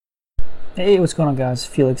Hey, what's going on, guys?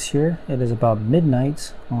 Felix here. It is about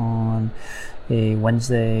midnight on a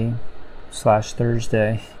Wednesday slash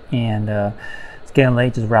Thursday, and it's getting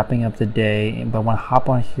late, just wrapping up the day. But I want to hop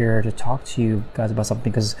on here to talk to you guys about something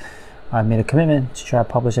because I made a commitment to try to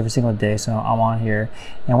publish every single day, so I'm on here.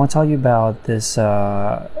 And I want to tell you about this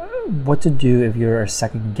what to do if you're a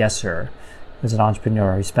second guesser as an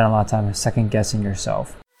entrepreneur. You spend a lot of time second guessing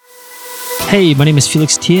yourself. Hey, my name is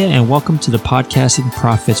Felix Tia, and welcome to the Podcasting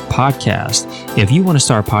Profits Podcast. If you want to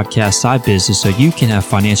start a podcast side business so you can have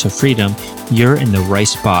financial freedom, you're in the right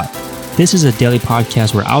spot. This is a daily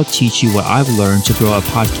podcast where I'll teach you what I've learned to grow a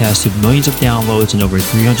podcast to millions of downloads and over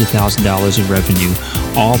 $300,000 in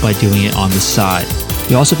revenue, all by doing it on the side.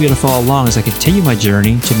 You'll also be able to follow along as I continue my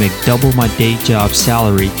journey to make double my day job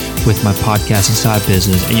salary with my podcasting side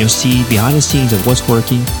business, and you'll see behind the scenes of what's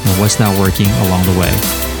working and what's not working along the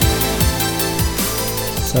way.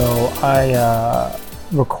 So I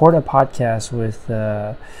record a podcast with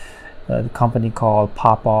a company called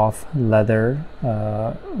Pop Off Leather,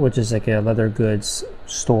 which is like a leather goods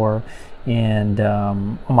store, and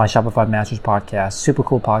on my Shopify Masters podcast. Super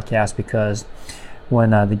cool podcast because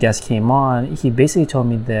when the guest came on, he basically told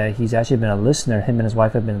me that he's actually been a listener. Him and his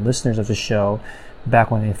wife have been listeners of the show back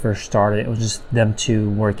when they first started. It was just them two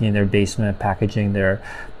working in their basement, packaging their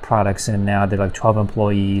products, and now they're like 12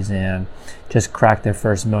 employees and just cracked their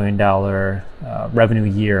first $1 million revenue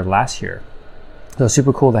year last year. So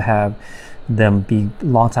super cool to have them be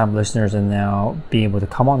longtime listeners and now be able to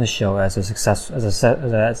come on the show as a success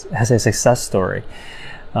story.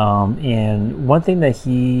 And one thing that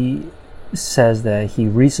he says that he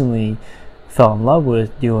recently fell in love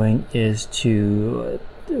with doing is to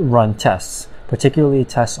run tests, particularly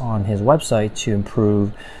tests on his website to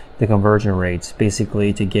improve the conversion rates,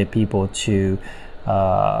 basically to get people to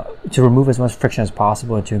remove as much friction as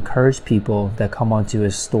possible and to encourage people that come onto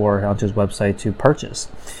his store, onto his website to purchase.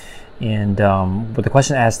 And but the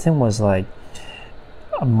question I asked him was like,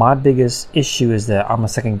 my biggest issue is that I'm a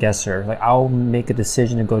second guesser. Like, I'll make a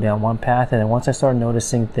decision to go down one path, and then once I start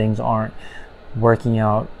noticing things aren't working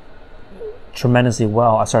out tremendously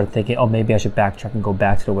well, I started thinking, oh, maybe I should backtrack and go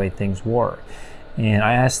back to the way things were. And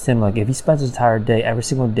I asked him, like, if he spends his entire day, every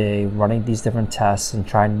single day, running these different tests and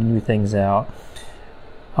trying new things out,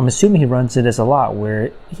 I'm assuming he runs into this a lot,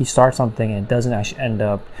 where he starts something and it doesn't actually end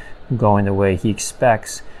up going the way he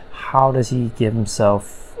expects. How does he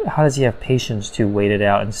have patience to wait it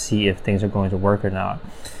out and see if things are going to work or not?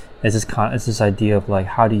 It's this idea of like,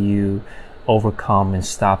 how do you overcome and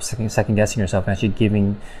stop second guessing yourself and actually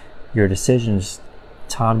giving your decisions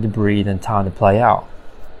time to breathe and time to play out?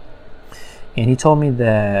 And he told me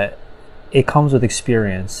that it comes with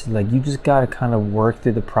experience. Like, you just got to kind of work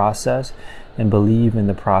through the process and believe in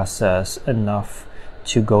the process enough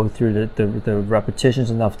to go through the repetitions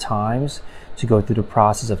enough times, to go through the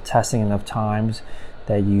process of testing enough times,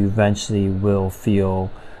 that you eventually will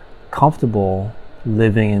feel comfortable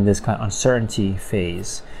living in this kind of uncertainty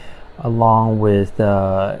phase. Along with,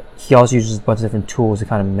 he also uses a bunch of different tools to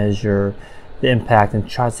kind of measure the impact and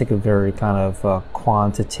tries to take a very kind of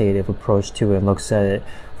quantitative approach to it and looks at it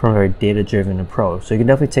from a very data-driven approach. So you can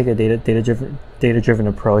definitely take a data-driven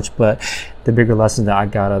approach, but the bigger lesson that I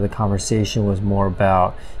got out of the conversation was more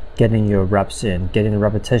about getting your reps in, getting the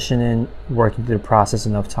repetition in, working through the process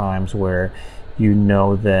enough times where you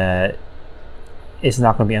know that it's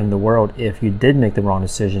not going to be the end of the world if you did make the wrong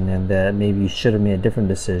decision, and that maybe you should have made a different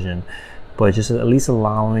decision. But just at least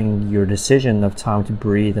allowing your decision enough time to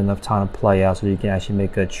breathe, enough time to play out so you can actually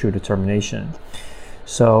make a true determination.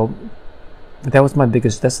 So that was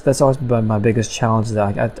that's always been my biggest challenge,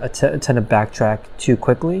 that I tend to backtrack too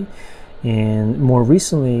quickly. And more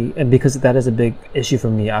recently, and because that is a big issue for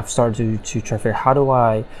me, I've started to try to figure out, how do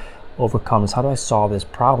I overcome this? How do I solve this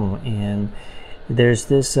problem? And there's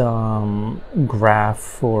this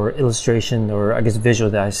graph or illustration, or I guess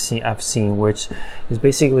visual, that I've seen, which is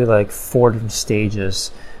basically like 4 different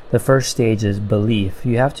stages. The first stage is belief.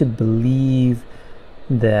 You have to believe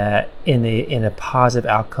that in a positive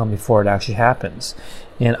outcome before it actually happens.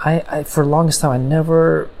 And I for the longest time,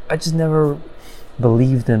 I just never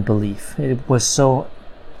believed in belief. It was so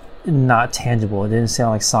not tangible. It didn't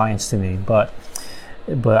sound like science to me, but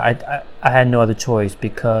I had no other choice,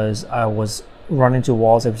 because I was running into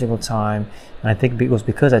walls every single time, and I think it was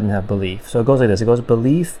because I didn't have belief. So it goes like this. It goes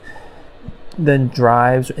belief, then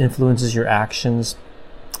drives or influences your actions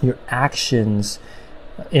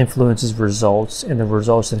influences results, and the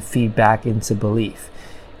results then feed back into belief,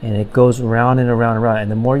 and it goes around and around and around.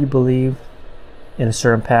 And the more you believe in a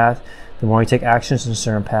certain path, the more you take actions in a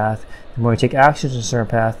certain path. The more you take actions in a certain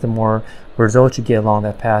path, the more results you get along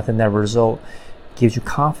that path, and that result gives you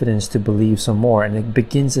confidence to believe some more, and it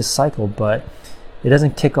begins this cycle. But it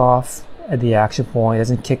doesn't kick off at the action point, it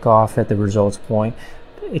doesn't kick off at the results point.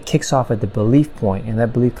 It kicks off at the belief point, and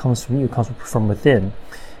that belief comes from you, comes from within.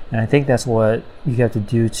 And I think that's what you have to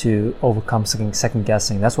do to overcome second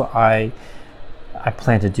guessing. That's what I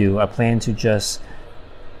plan to do. I plan to just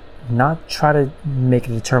not try to make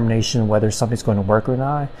a determination whether something's going to work or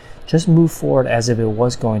not. Just move forward as if it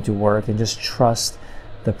was going to work, and just trust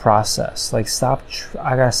the process. Like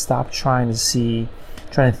I gotta stop trying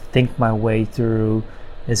to think my way through,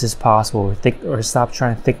 is this possible? Or stop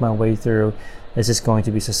trying to think my way through, is this going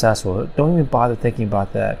to be successful? Don't even bother thinking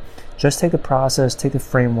about that. Just take the process, take the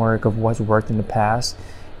framework of what's worked in the past,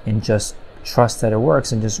 and just trust that it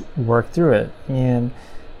works, and just work through it. And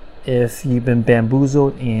if you've been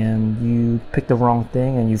bamboozled and you pick the wrong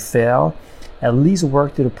thing and you fail, at least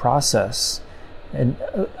work through the process and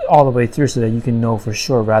all the way through, so that you can know for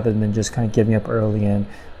sure, rather than just kind of giving up early and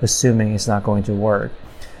assuming it's not going to work.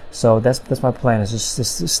 So that's my plan, is just to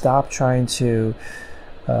stop trying to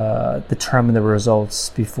determine the results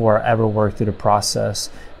before I ever work through the process.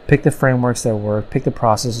 Pick the frameworks that work, pick the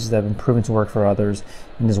processes that have been proven to work for others,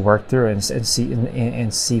 and just work through it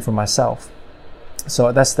and see for myself.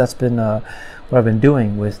 So that's been what I've been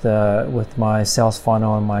doing with my sales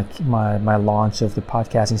funnel and my launch of the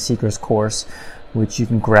Podcasting Secrets course, which you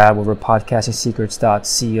can grab over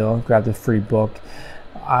podcastingsecrets.co. Grab the free book.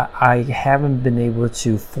 I haven't been able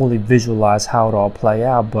to fully visualize how it all play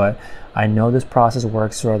out, but I know this process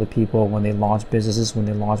works for other people when they launch businesses, when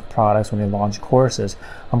they launch products, when they launch courses.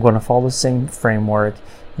 I'm going to follow the same framework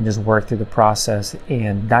and just work through the process,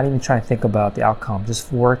 and not even try to think about the outcome.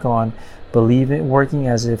 Just work on working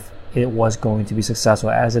as if it was going to be successful,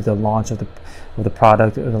 as if the launch of the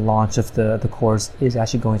product or the launch of the course is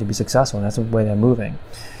actually going to be successful. And that's the way they're moving.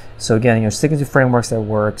 So again, sticking to frameworks that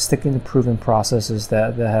work, sticking to proven processes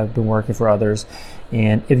that have been working for others.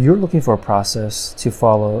 And if you're looking for a process to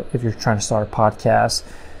follow, if you're trying to start a podcast,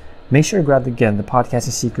 make sure to grab the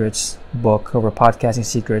Podcasting Secrets book over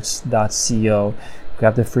podcastingsecrets.co.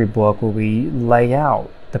 Grab the free book where we lay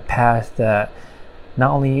out the path that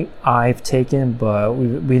not only I've taken, but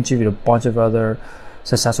we interviewed a bunch of other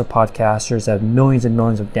successful podcasters that have millions and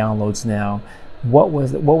millions of downloads now. What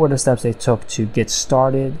were the steps they took to get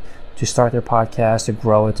started, to start their podcast, to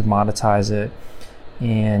grow it, to monetize it,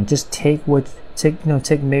 and just take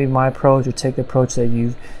maybe my approach, or take the approach that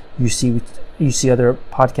you see other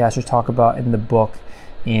podcasters talk about in the book,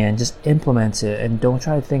 and just implement it. And don't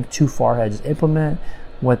try to think too far ahead. Just implement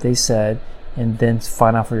what they said, and then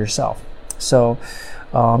find out for yourself. So,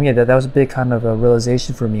 that was a big kind of a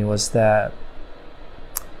realization for me, was that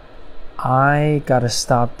I gotta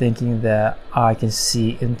stop thinking that I can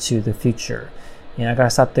see into the future, and I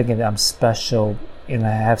gotta stop thinking that I'm special and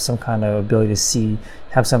I have some kind of ability to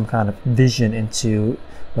have some kind of vision into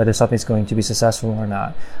whether something's going to be successful or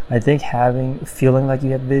not. I think feeling like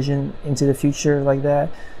you have vision into the future like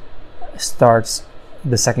that starts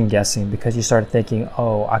the second guessing, because you start thinking,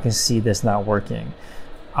 oh, I can see this not working.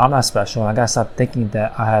 I'm not special, and I gotta stop thinking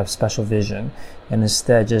that I have special vision, and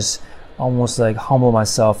instead just almost like humble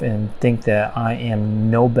myself and think that I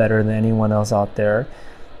am no better than anyone else out there,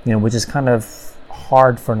 which is kind of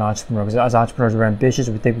hard for an entrepreneur, because as entrepreneurs, we're ambitious,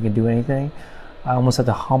 we think we can do anything. I almost have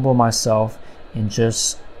to humble myself and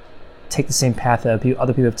just take the same path that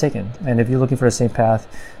other people have taken. And if you're looking for the same path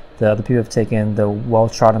that other people have taken, the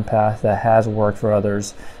well-trodden path that has worked for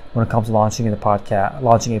others when it comes to launching a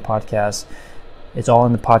podcast, it's all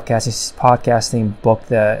in the podcasting book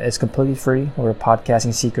that is completely free over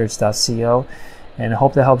podcastingsecrets.co. And I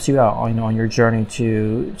hope that helps you out on your journey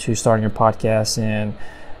to starting your podcast, and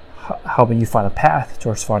helping you find a path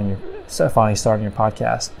towards finally starting your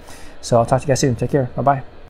podcast. So I'll talk to you guys soon. Take care. Bye-bye.